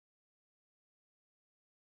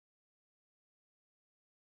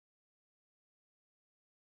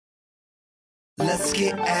Let's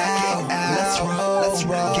get out, let's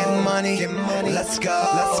roll, get money, let's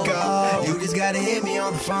go. You just gotta hit me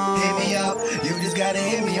on the phone, hit me up. You just gotta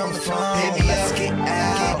hit me on the phone, hit me up. Let's get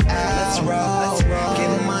out, let's roll,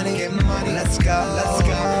 get money, let's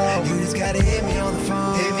go. You just gotta hit me on the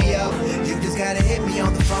phone, hit me up. You just gotta hit me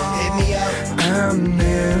on the phone, hit me up. I'm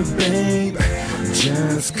there, babe,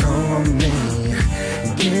 just call me.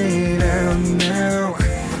 Get out now,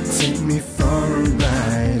 take me for a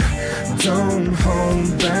ride. Don't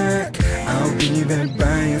hold back, I'll be there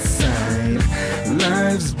by your side.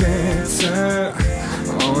 Life's better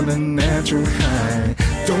on a natural high.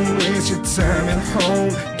 Don't waste your time at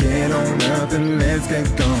home, get on up and let's get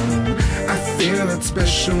going. I feel that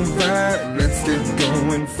special vibe, let's get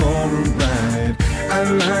going for a ride. I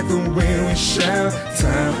like the way we shout,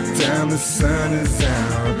 top down, the sun is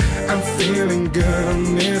out. I'm feeling good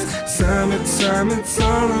on this summertime, it's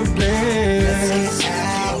all a bliss. Let's get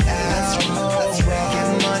out, let's roll, get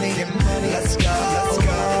money, let's go.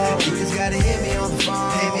 You just gotta hit me on the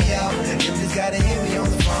phone, hit me up. You just gotta hit me on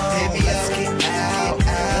the phone, hit me up. Let's get out,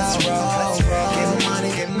 let's roll, get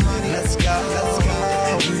money, let's go.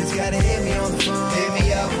 You just gotta hit me on the phone, hit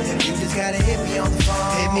me up. You just gotta hit me on the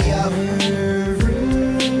phone, hit me up.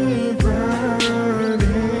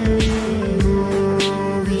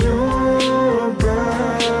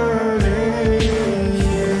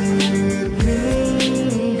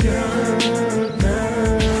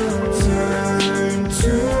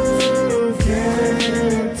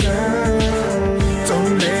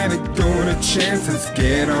 Chances,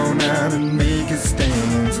 get on out and make a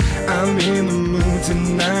stand. I'm in the mood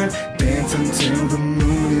tonight, dance until the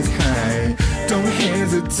moon is high. Don't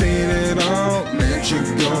hesitate at all, let you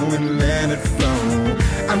go and let it flow.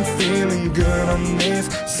 I'm feeling good on this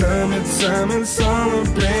summertime, it's all a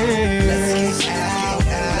bliss. Let's get out,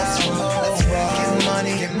 let's roll, get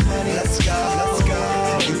money, let's go.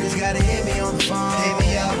 You just gotta hit me on the phone, hit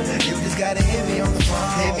me up. You just gotta hit me on the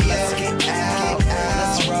phone, hit me up. Let's get out,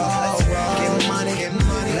 let's roll, get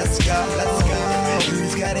money, let's go. You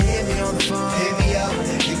just gotta hit me on the phone, hit me up.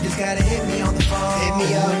 You just gotta hit me on the phone, hit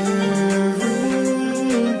me up.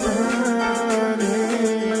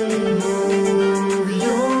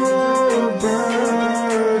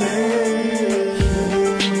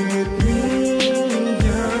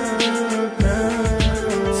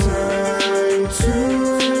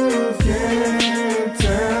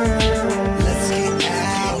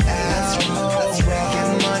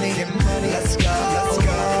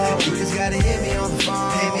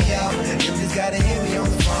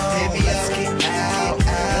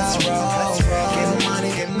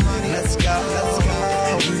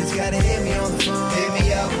 Hit me on the phone, hit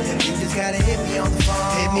me up. You just gotta hit me on the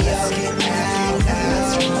phone, hit me up.